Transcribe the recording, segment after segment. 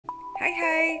Hi,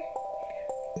 hi.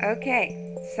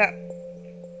 Okay, so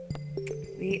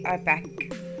we are back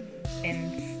in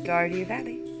Stardew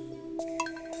Valley.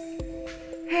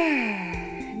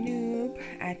 Noob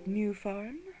at New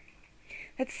Farm.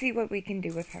 Let's see what we can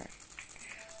do with her.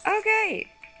 Okay,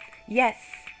 yes,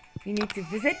 we need to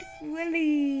visit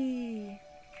Willy.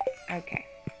 Okay,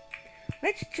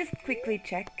 let's just quickly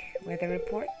check weather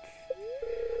reports.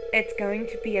 It's going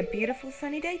to be a beautiful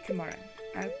sunny day tomorrow.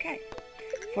 Okay,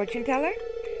 fortune teller,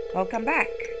 welcome back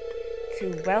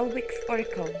to Welwick's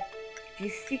Oracle. If you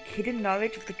seek hidden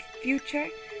knowledge of the future,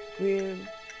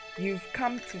 you've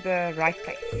come to the right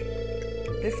place.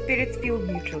 The spirits feel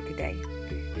neutral today.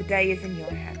 The day is in your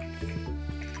hands.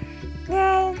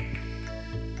 Well,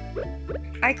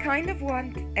 I kind of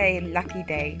want a lucky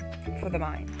day for the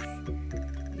mines.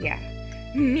 Yeah.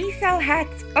 Me sell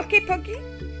hats. Okay, Pokey?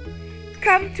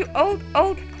 Come to old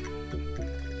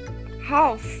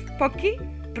house. Pokey,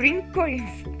 bring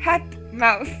coins. Hat,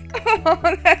 mouse.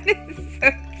 Oh, that is so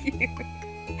cute.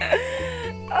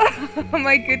 Oh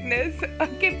my goodness.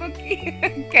 Okay, Pokey.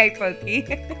 Okay, Pokey.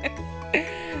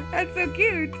 That's so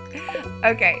cute.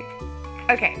 Okay.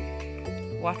 Okay.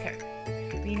 Water.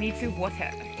 We need to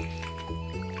water.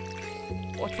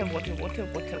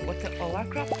 Water all our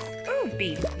crops. Oh,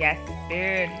 beans. Yes,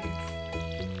 beans.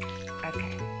 Okay.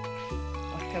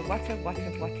 Water.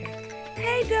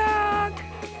 Hey, dog.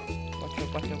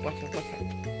 Water.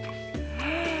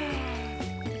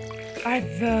 Are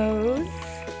those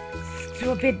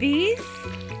strawberries?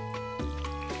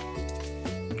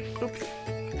 Oops.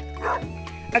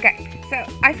 Okay, so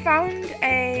I found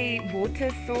a water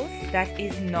source that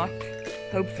is not,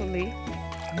 hopefully,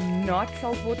 not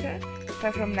salt water.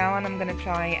 So from now on I'm gonna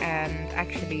try and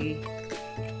actually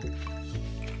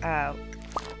oh,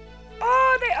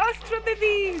 they are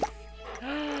strawberries!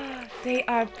 They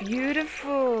are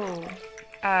beautiful.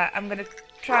 I'm gonna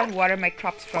try and water my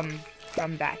crops from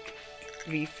that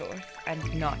resource and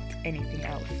not anything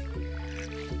else.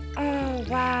 Oh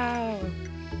wow,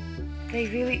 they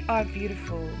really are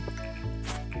beautiful.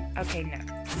 Okay,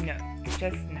 no,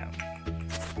 just no.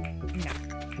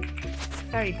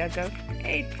 Sorry, Doggo.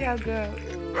 Hey, Doggo.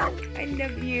 Ooh, I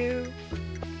love you.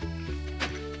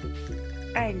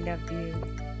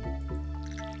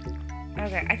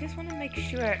 Okay, I just want to make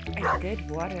sure I did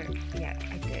water. Yeah,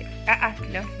 I did.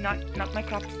 No, not my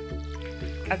crops.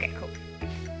 Okay, cool.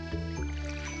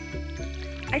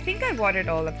 I think I watered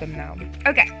all of them now.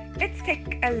 Okay, let's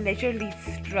take a leisurely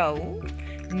stroll.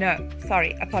 No,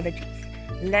 sorry, apologies.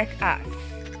 Let us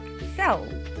sell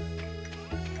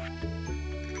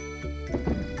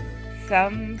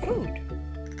some food.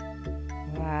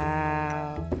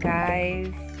 Wow,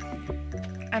 guys.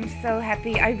 I'm so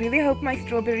happy. I really hope my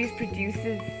strawberries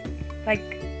produces like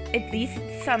at least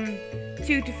some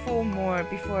 2 to 4 more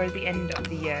before the end of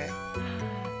the year.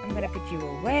 I'm gonna put you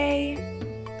away.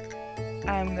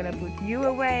 I'm gonna put you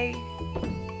away.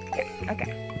 Yeah,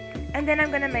 okay. And then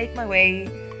I'm gonna make my way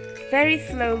very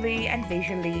slowly and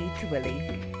leisurely to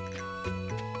Willy.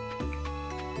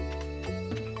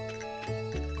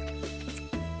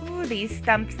 Ooh, these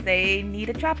stumps, they need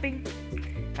a chopping.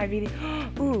 I really...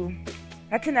 Ooh.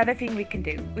 That's another thing we can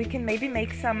do. We can maybe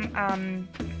make some,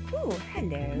 ooh,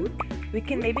 hello. We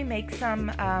can maybe make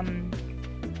some,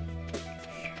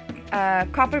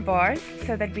 copper bars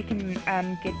so that we can,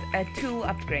 get a tool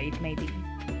upgrade, maybe.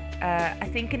 I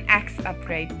think an axe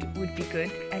upgrade would be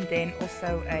good. And then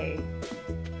also a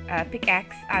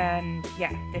pickaxe and,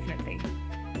 yeah, definitely.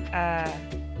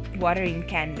 Watering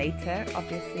can later,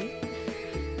 obviously.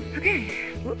 Okay.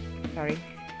 Oops, sorry.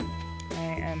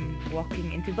 I am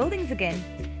walking into buildings again.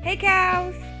 Hey,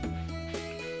 cows!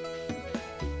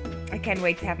 I can't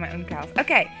wait to have my own cows.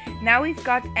 Okay, now we've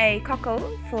got a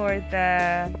cockle for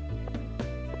the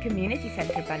community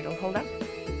center bundle. Hold up.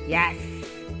 Yes.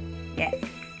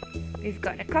 We've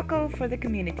got a cockle for the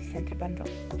community center bundle.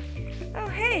 Oh,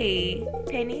 hey,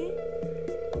 Penny.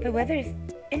 The weather is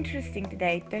interesting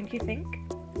today, don't you think?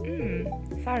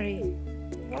 Sorry.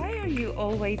 Why are you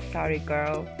always sorry,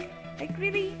 girl? Like,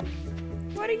 really?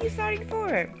 What are you sorry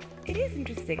for? It is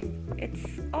interesting.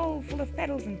 It's all full of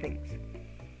petals and things.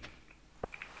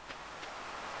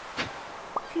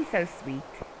 She's so sweet.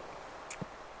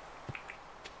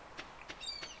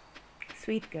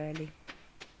 Sweet girly.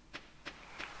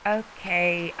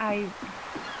 Okay, I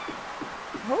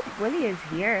hope Willy is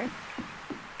here.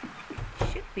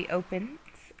 Should be open.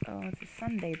 Oh, it's a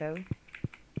Sunday though.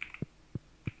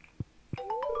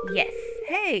 Yes.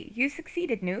 Hey, you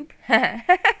succeeded, noob.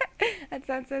 That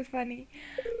sounds so funny.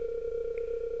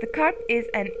 The carp is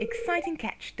an exciting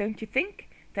catch, don't you think?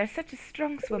 They're such a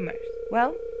strong swimmers.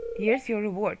 Well, here's your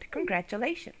reward.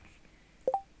 Congratulations.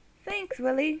 Thanks,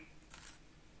 Willy.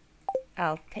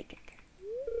 I'll take it.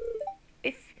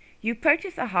 If you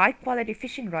purchase a high-quality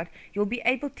fishing rod, you'll be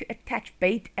able to attach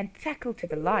bait and tackle to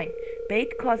the line.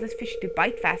 Bait causes fish to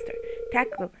bite faster.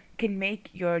 Tackle can make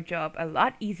your job a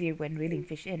lot easier when reeling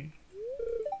fish in.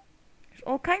 There's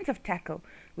all kinds of tackle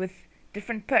with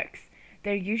different perks.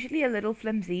 They're usually a little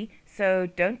flimsy, so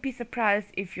don't be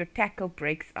surprised if your tackle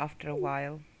breaks after a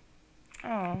while.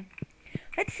 Oh,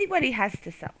 let's see what he has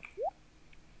to sell.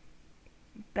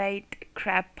 Bait,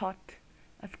 crab pot.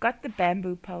 I've got the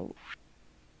bamboo pole.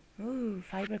 Ooh,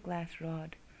 fiberglass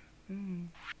rod.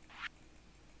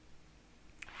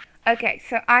 Okay,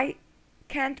 so I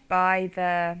can't buy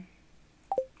the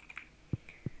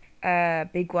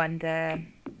big one, the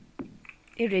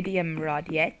iridium rod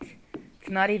yet. It's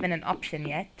not even an option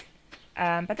yet.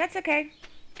 But that's okay.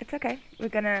 It's okay. We're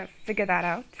gonna figure that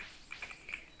out.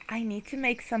 I need to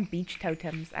make some beach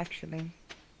totems, actually.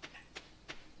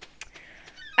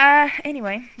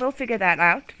 Anyway, we'll figure that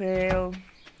out.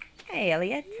 Hey,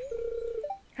 Elliot.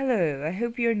 Hello, I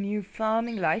hope your new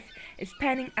farming life is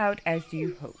panning out as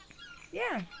you hope.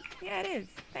 Yeah, it is.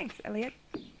 Thanks, Elliot.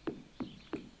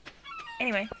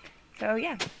 Anyway, so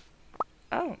yeah.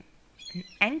 Oh, an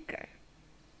anchor.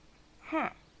 Huh.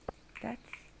 That's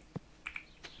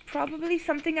probably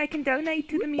something I can donate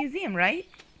to the museum, right?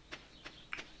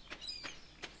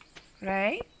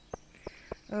 Right?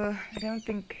 I don't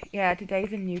think... Yeah,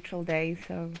 today's a neutral day,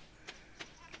 so...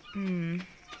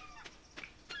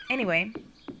 Anyway.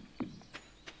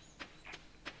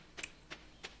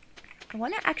 I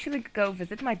want to actually go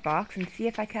visit my box and see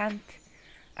if I can't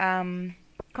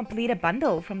complete a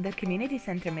bundle from the community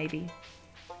center, maybe.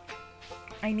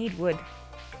 I need wood.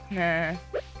 Nah.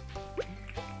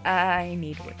 I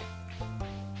need wood.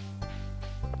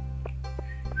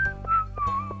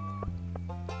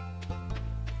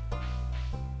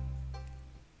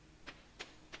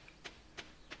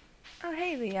 Oh,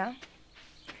 hey, Leah.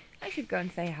 I should go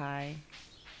and say hi.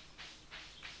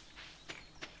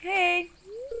 Hey!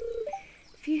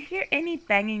 If you hear any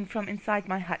banging from inside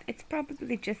my hut, it's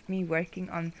probably just me working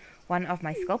on one of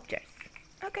my sculptures.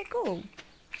 Okay, cool.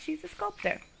 She's a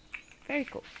sculptor. Very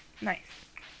cool. Nice.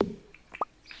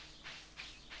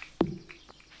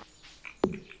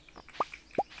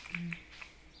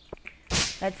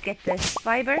 Let's get this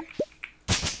fiber.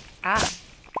 Ah,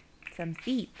 some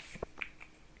seeds.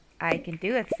 I can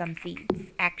do with some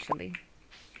seeds, actually.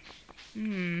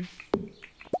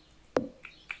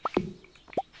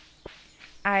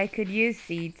 I could use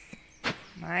seeds.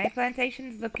 My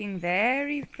plantation's looking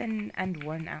very thin and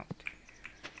worn out.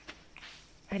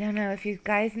 I don't know if you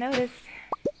guys noticed.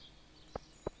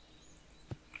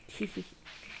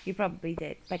 You probably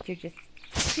did, but you're just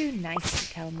too nice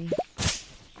to tell me.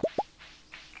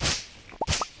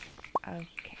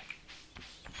 Okay.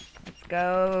 Let's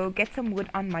go get some wood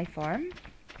on my farm.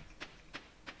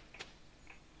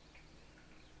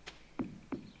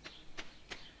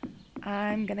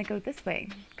 I'm gonna go this way,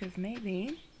 because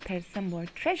maybe there's some more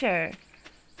treasure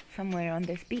somewhere on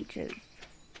these beaches.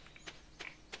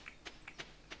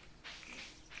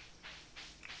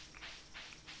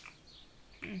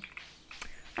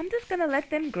 I'm just gonna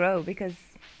let them grow, because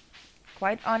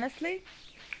quite honestly,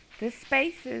 this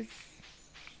space is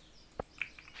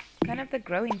kind of the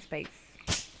growing space.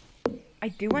 I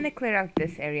do want to clear out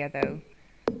this area though.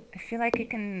 I feel like I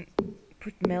can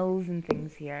put mills and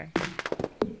things here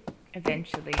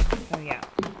eventually, so yeah,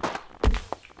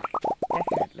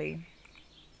 definitely.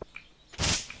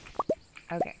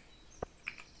 Okay,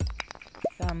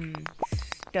 some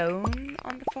stone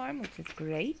on the farm, which is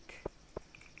great.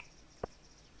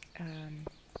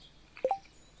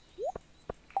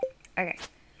 Okay,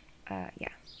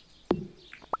 yeah.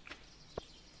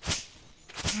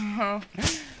 Oh,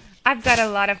 I've got a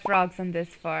lot of frogs on this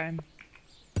farm.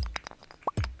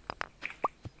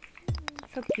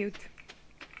 So cute.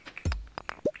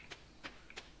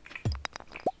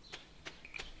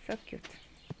 So cute.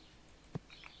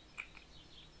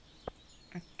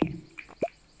 Okay.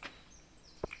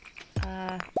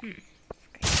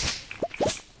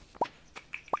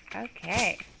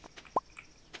 Okay.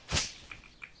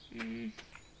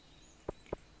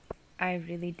 I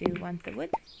really do want the wood,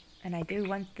 and I do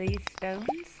want these stones,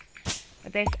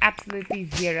 but there's absolutely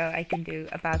zero I can do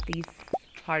about these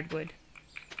hardwood.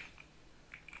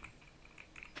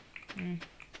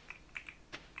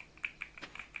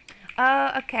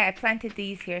 Oh, okay, I planted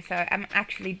these here, so I'm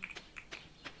actually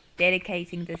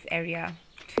dedicating this area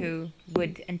to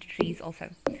wood and trees also.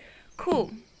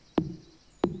 Cool.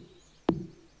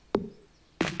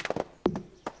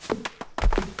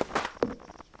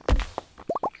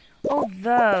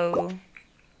 Although,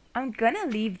 I'm gonna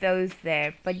leave those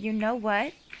there, but you know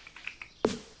what?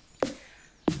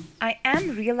 I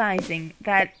am realizing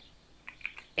that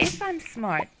if I'm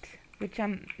smart, which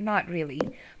I'm not really,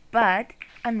 but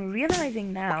I'm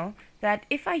realizing now that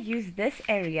if I use this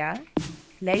area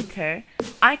later,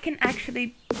 I can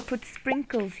actually put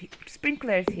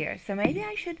sprinklers here. So maybe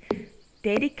I should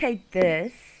dedicate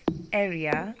this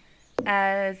area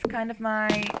as kind of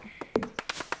my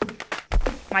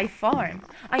farm.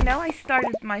 I know I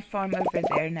started my farm over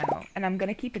there now, and I'm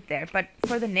gonna keep it there, but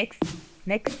for the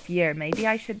next year, maybe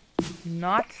I should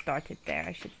not start it there.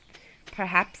 I should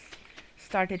perhaps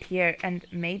start it here, and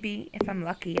maybe if I'm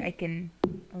lucky I can...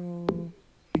 Oh,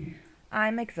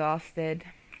 I'm exhausted.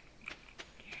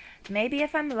 Maybe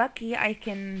if I'm lucky I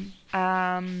can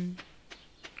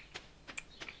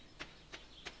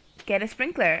get a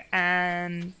sprinkler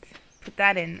and put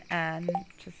that in and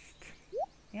just,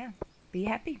 yeah, be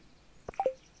happy.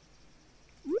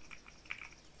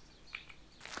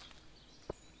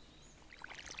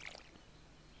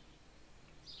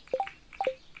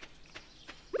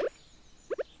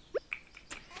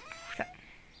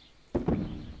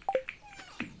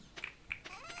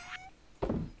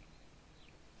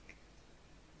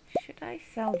 I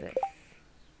sell this?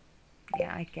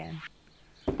 Yeah, I can.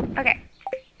 Okay.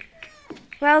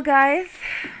 Well, guys,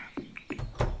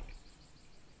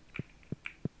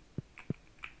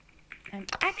 I'm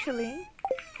actually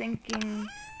thinking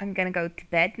I'm gonna go to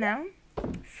bed now,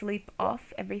 sleep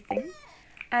off everything,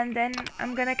 and then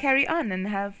I'm gonna carry on and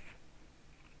have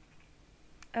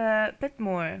a bit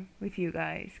more with you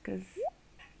guys, because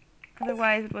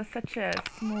otherwise it was such a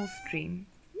small stream.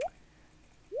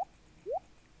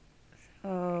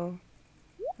 So,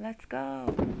 let's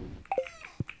go.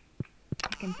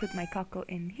 I can put my cockle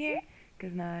in here,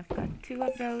 because now I've got 2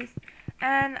 of those.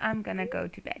 And I'm gonna go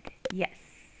to bed. Yes.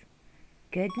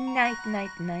 Good night,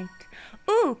 night, night.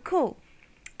 Ooh, cool.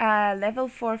 Level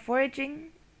 4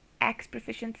 foraging, axe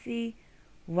proficiency,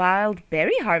 wild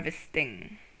berry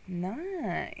harvesting.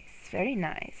 Nice. Very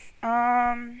nice.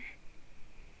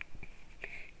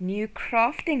 New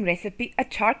crafting recipe, a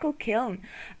charcoal kiln.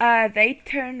 They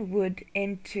turn wood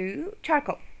into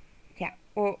charcoal. Yeah,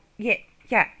 or, yes.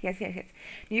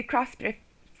 New craft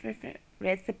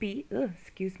recipe,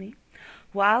 excuse me.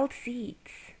 Wild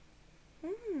seeds.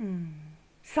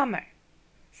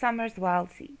 Summer's wild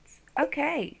seeds.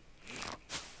 Okay.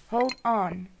 Hold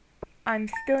on. I'm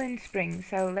still in spring,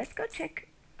 so let's go check.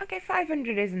 Okay,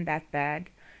 500 isn't that bad.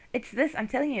 It's this, I'm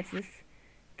telling you, it's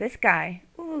this guy.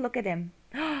 Ooh, look at him.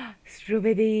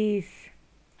 Strawberries.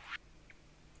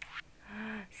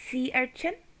 Sea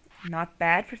urchin. Not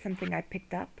bad for something I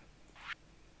picked up.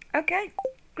 Okay,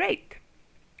 great.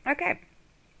 Okay.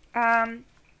 Yeah,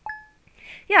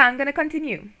 I'm gonna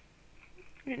continue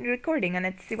recording and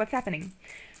let's see what's happening.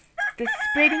 The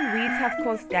spreading weeds have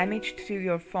caused damage to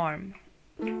your farm.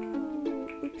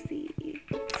 Oopsie.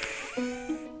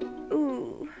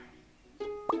 Ooh.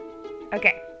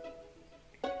 Okay.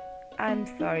 I'm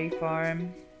sorry,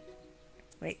 farm.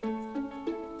 Wait.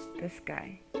 This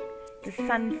guy. The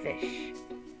sunfish.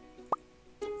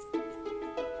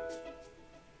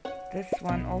 This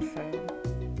one also.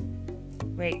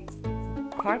 Wait.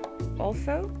 Carp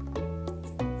also?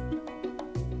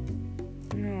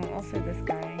 No, also this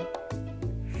guy.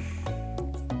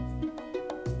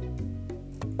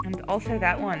 And also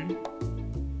that one.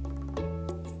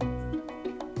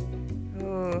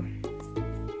 Oh.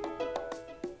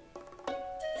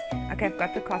 Okay, I've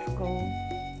got the cockle.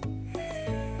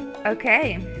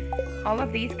 Okay. All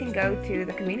of these can go to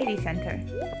the community center.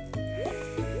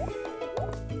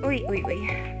 Wait.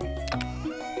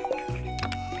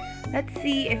 Let's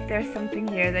see if there's something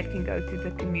here that can go to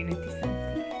the community center.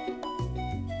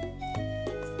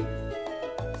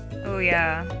 Oh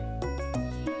yeah.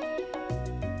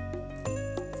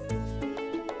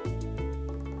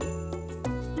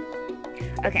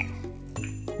 Okay.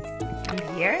 And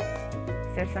here?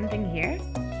 Is there something here?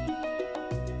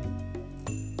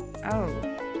 Oh.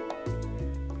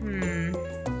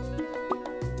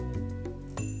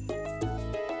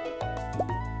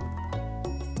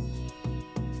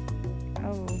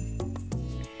 Oh.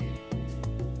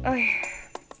 Oh.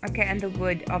 Okay, and the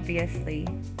wood, obviously.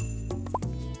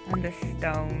 And the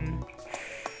stone.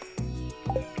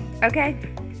 Okay.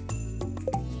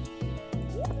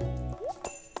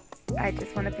 I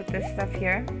just want to put this stuff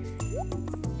here.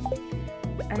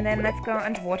 And then let's go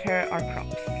and water our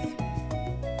crops.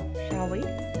 Shall we?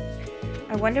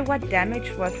 I wonder what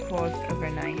damage was caused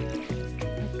overnight.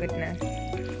 Oh goodness.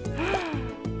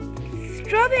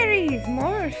 Strawberries!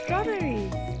 More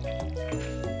strawberries!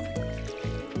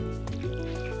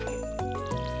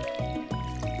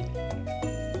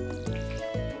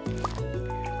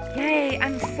 Yay,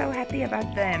 I'm so happy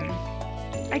about them.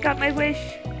 I got my wish.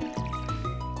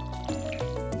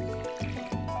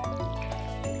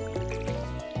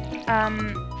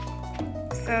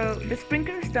 So the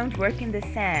sprinklers don't work in the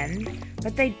sand,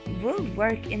 but they will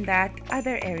work in that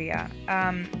other area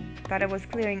that I was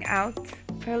clearing out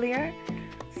earlier.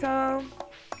 So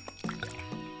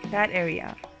that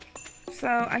area.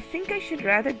 So I think I should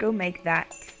rather go make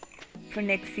that for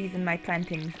next season, my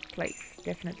planting place,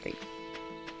 definitely.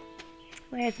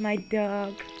 Where's my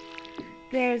dog?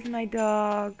 There's my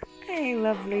dog. Hey,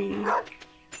 lovely.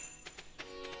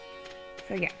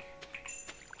 So yeah.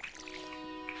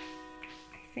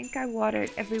 I think I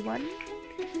watered everyone.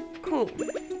 Cool.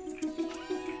 Let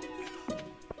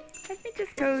me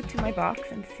just go to my box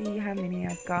and see how many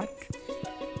I've got.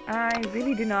 I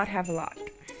really do not have a lot.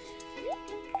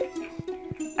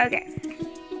 Okay.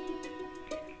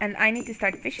 And I need to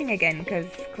start fishing again, because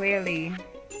clearly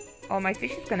all my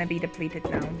fish is gonna be depleted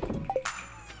now.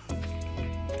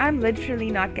 I'm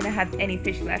literally not gonna have any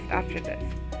fish left after this.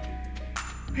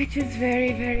 Which is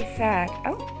very, very sad.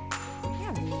 Oh,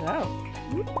 hello.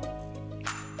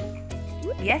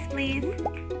 Yes, please.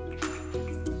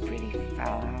 Pretty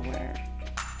flower.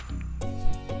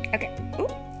 Okay. Ooh.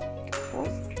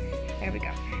 Pause. There we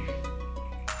go.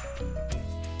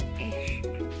 Ish.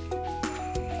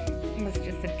 I was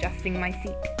just adjusting my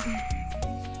seat.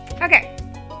 Okay.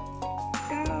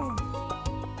 Go.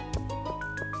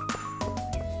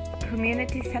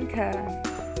 Community center.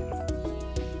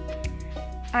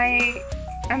 I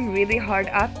am really hard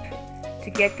up to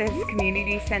get this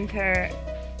community center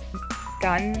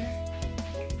done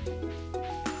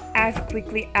as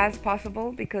quickly as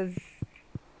possible because,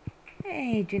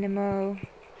 hey, Junimo,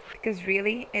 because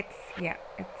really, it's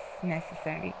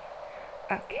necessary.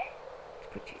 Okay, let's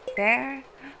put you there.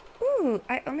 Ooh,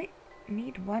 I only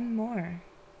need one more.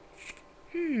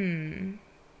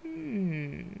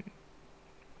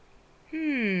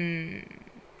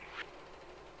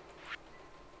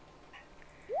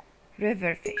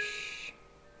 River fish.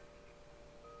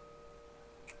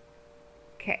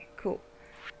 Okay, cool.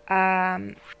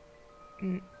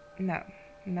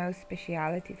 No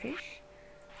speciality fish.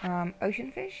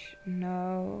 Ocean fish?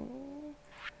 No.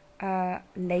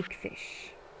 Lake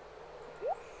fish.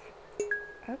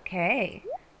 Okay.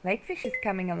 Lake fish is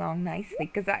coming along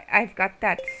nicely because I've got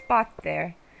that spot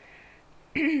there.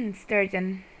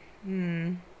 Sturgeon.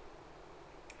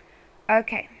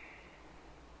 Okay.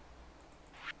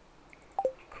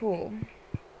 Cool.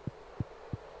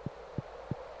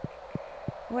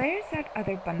 Where's that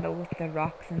other bundle with the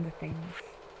rocks and the things?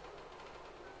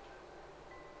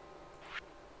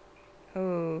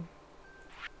 Oh.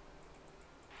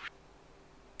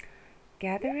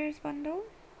 Gatherer's bundle?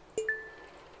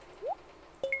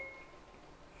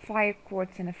 Fire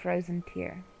quartz and a frozen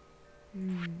tear.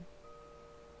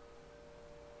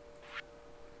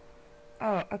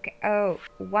 Oh, okay. Oh,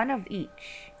 one of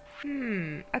each.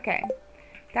 Okay.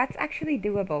 That's actually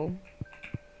doable.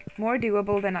 More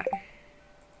doable than I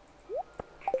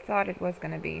thought it was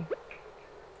gonna be.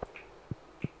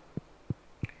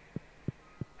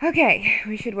 Okay,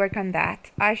 we should work on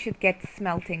that. I should get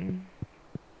smelting.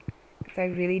 Because I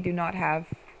really do not have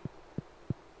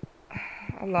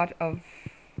a lot of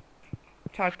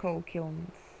charcoal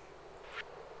kilns.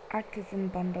 Artisan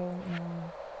bundle,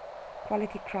 no.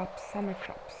 Quality crops, summer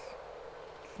crops.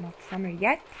 It's not summer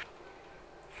yet.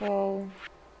 Fall.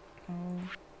 Oh.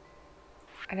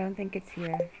 I don't think it's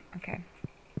here. Okay.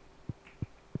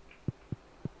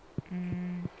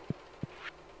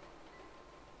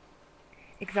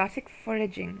 Exotic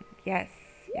foraging. Yes,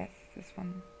 this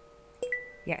one.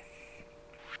 Yes.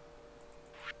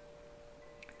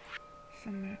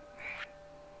 Summer.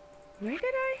 Where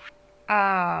did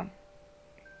I?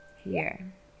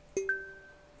 Here.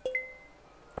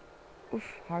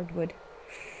 Oof, hardwood.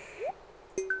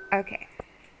 Okay.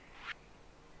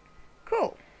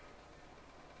 Cool.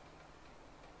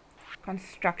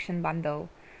 Construction bundle.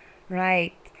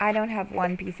 Right. I don't have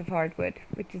one piece of hardwood,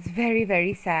 which is very,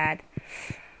 very sad.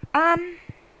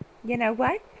 You know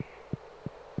what?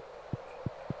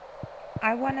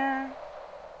 I wanna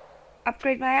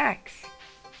upgrade my axe.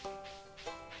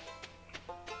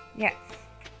 Yes.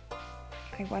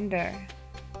 I wonder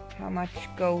how much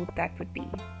gold that would be.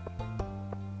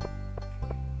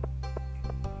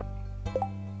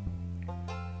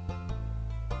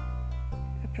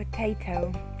 A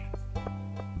potato.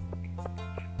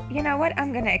 You know what?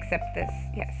 I'm gonna accept this.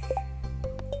 Yes.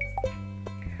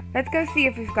 Let's go see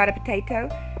if we've got a potato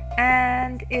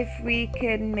and if we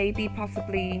can maybe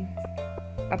possibly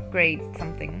upgrade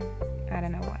something. I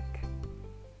don't know what.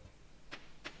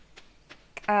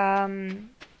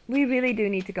 We really do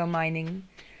need to go mining.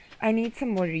 I need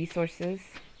some more resources.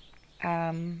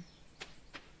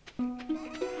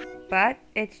 But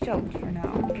it's chilled for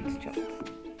now. It's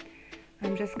chilled.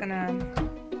 I'm just gonna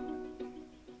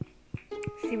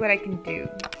see what I can do.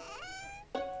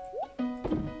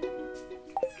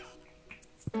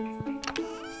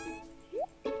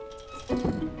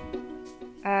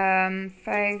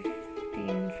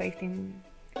 15.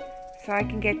 So I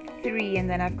can get 3 and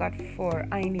then I've got 4.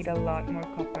 I need a lot more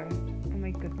copper. Oh my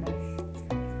goodness.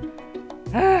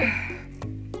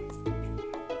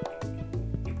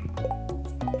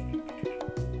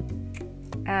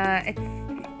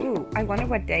 Ooh, I wonder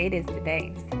what day it is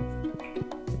today.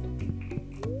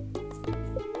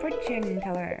 Fortune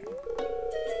teller.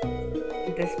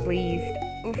 Displeased.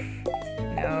 Oof.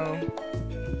 No.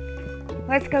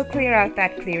 Let's go clear out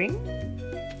that clearing.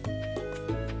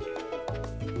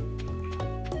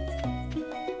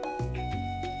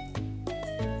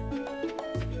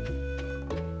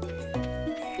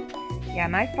 Yeah,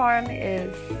 my farm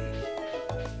is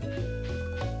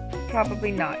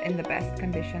probably not in the best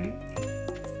condition.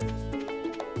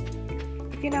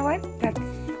 But you know what? That's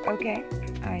okay.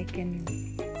 I can...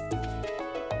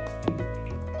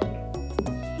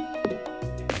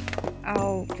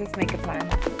 I'll just make a plan.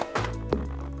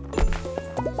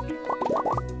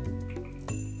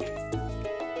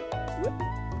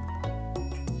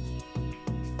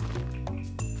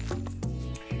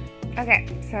 Okay,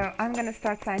 so I'm gonna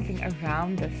start planting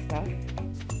around this stuff.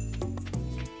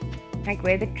 Like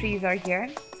where the trees are here,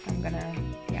 I'm gonna,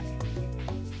 yeah.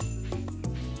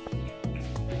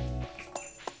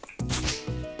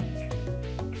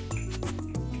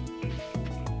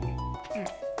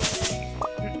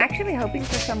 I'm actually hoping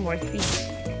for some more seeds.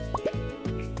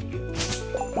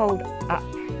 Hold up.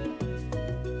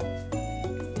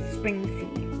 Spring seeds.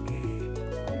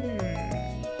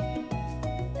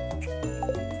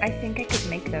 I think I could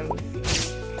make those.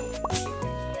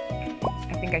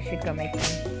 I think I should go make them.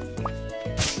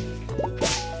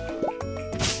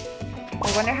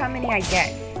 I wonder how many I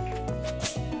get.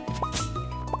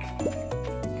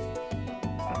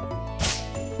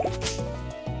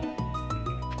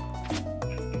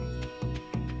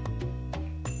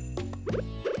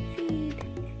 Seed.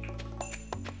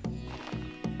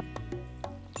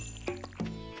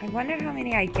 I wonder how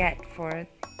many I get for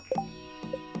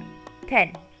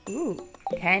 10. Ooh,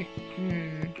 10.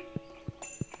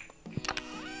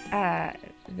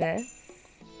 This,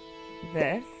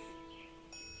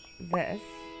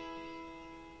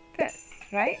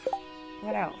 right?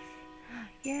 What else?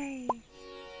 Yay!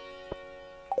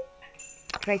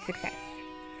 Great success.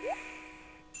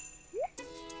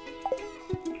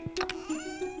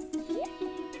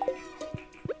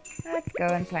 Let's go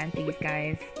and plant these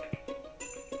guys.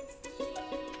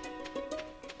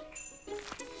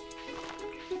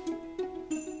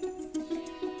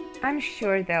 I'm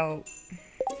sure they'll...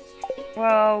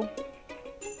 Well...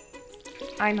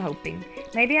 I'm hoping.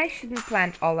 Maybe I shouldn't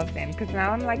plant all of them, because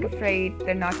now I'm like afraid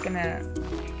they're not gonna...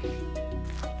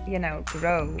 You know,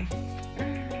 grow.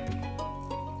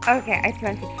 Okay, I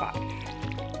planted 5.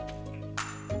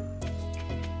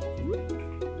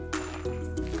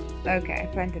 Okay, I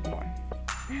planted more.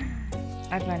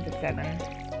 I planted 7.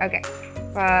 Okay,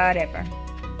 whatever.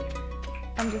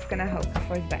 I'm just gonna hope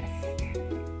for the best.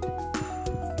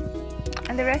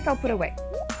 And the rest I'll put away.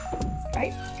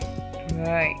 Right?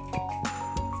 Right.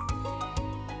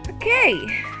 Okay.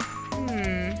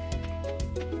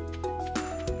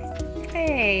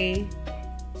 Hey.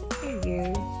 Here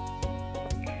you.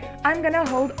 I'm gonna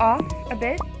hold off a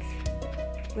bit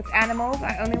with animals.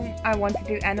 I want to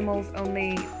do animals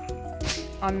only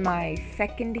on my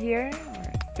 2nd year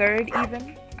or 3rd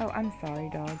even. Oh, I'm sorry,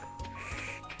 dog.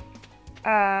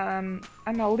 I'm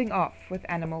holding off with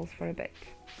animals for a bit.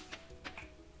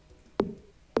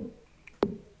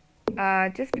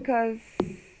 Just because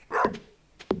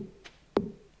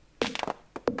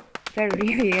they're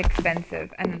really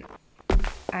expensive and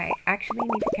I actually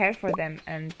need to care for them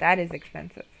and that is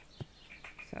expensive.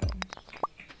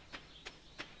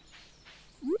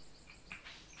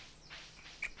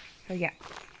 So yeah.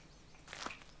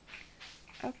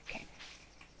 Okay.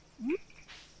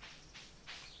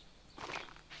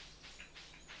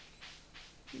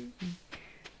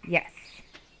 Yes.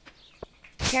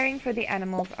 Caring for the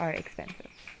animals are expensive.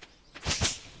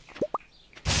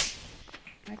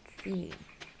 Let's see.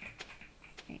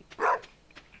 Okay.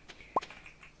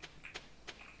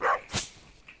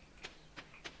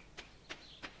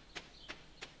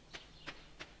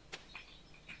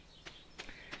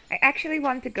 I actually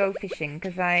want to go fishing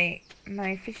because my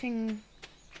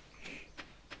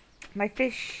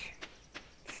fish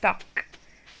stock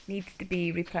needs to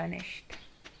be replenished.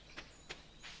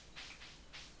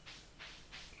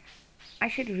 I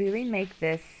should really make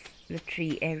this the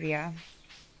tree area.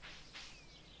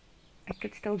 I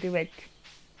could still do it.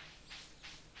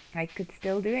 I could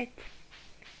still do it.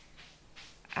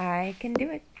 I can do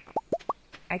it.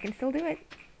 I can still do it.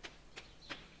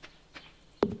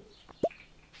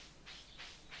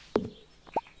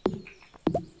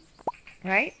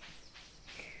 Right?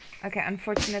 Okay,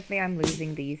 unfortunately I'm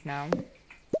losing these now.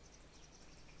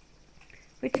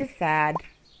 Which is sad,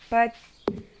 but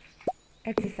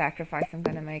it's a sacrifice I'm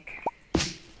gonna make.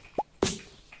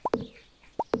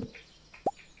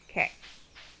 Okay.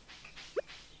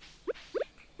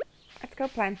 Let's go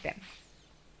plant them.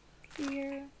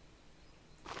 Here.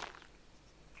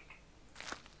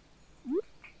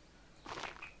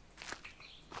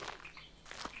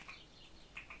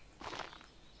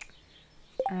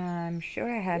 I'm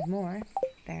sure I had more.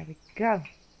 There we go.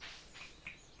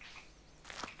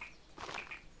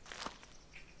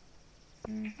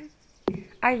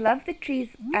 I love the trees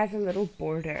as a little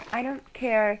border. I don't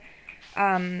care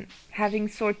having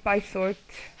sort by sort.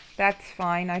 That's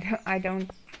fine. I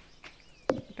don't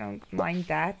mind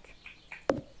that.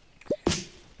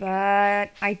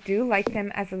 But I do like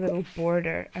them as a little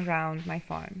border around my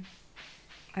farm.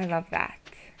 I love that.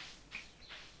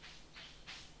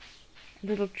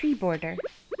 Little tree border.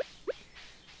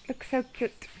 Looks so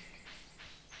cute.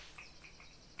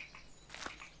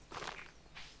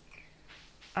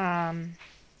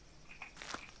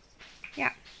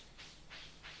 Yeah.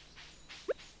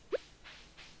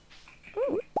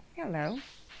 Ooh, hello.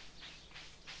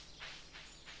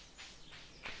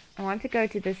 I want to go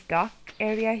to this dock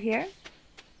area here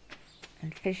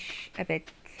and fish a bit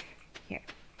here.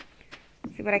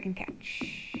 See what I can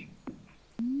catch.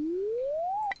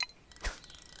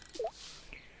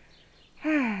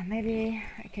 Maybe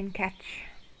I can catch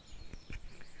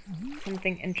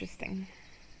something interesting.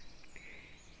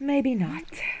 Maybe not.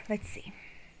 Let's see.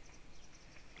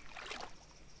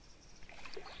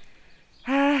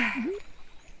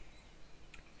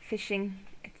 Fishing.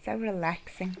 It's so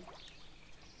relaxing.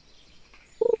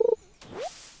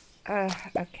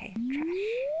 Okay,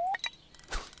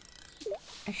 trash.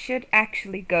 I should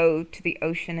actually go to the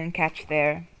ocean and catch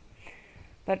there.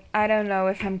 But I don't know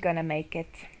if I'm gonna make it.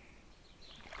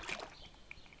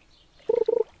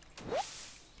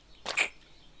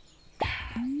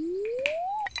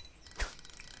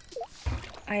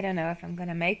 I don't know if I'm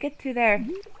gonna make it to there.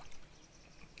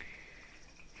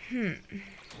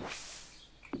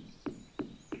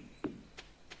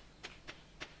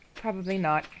 Probably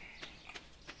not.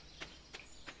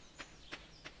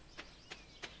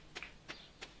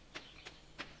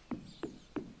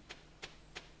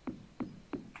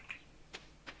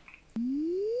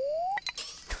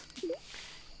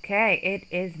 Okay, it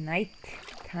is night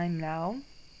time now.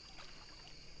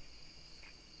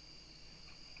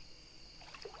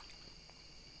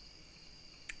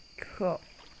 Cool.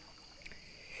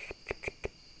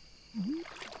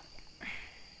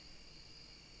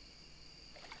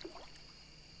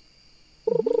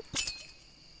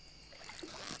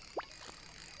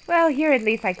 Well, here at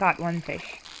least I caught one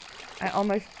fish. I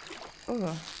almost...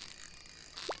 Oh.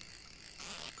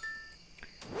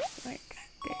 What's this?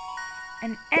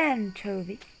 An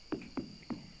anchovy.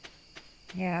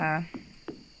 Yeah.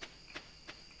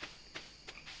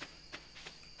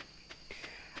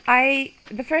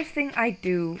 The first thing I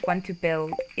do want to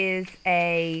build is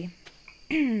a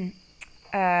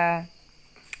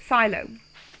silo.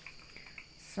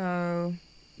 So,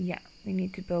 yeah, I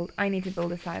need to build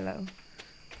a silo.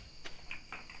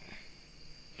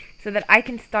 So that I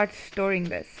can start storing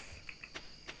this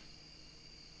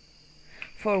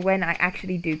for when I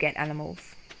actually do get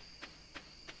animals.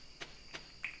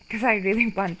 Because I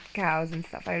really want cows and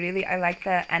stuff. I like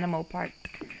the animal part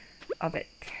of it.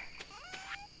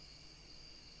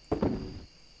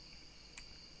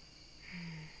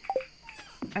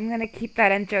 I'm gonna keep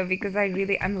that anchovy because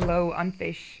I'm low on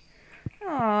fish.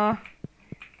 Aww.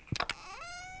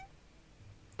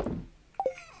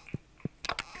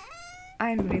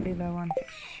 I'm really low on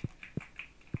fish.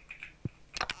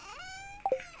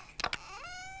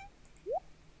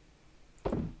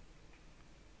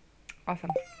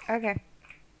 Awesome. Okay.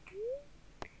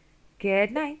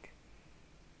 Good night.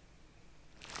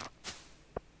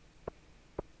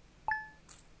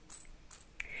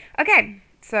 Okay,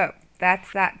 so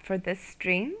that's that for this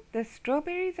stream. The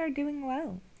strawberries are doing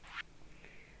well.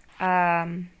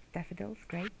 Daffodils,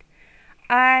 great.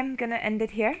 I'm gonna end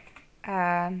it here.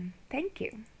 Thank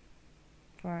you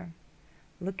for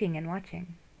looking and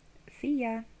watching. See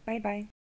ya. Bye bye.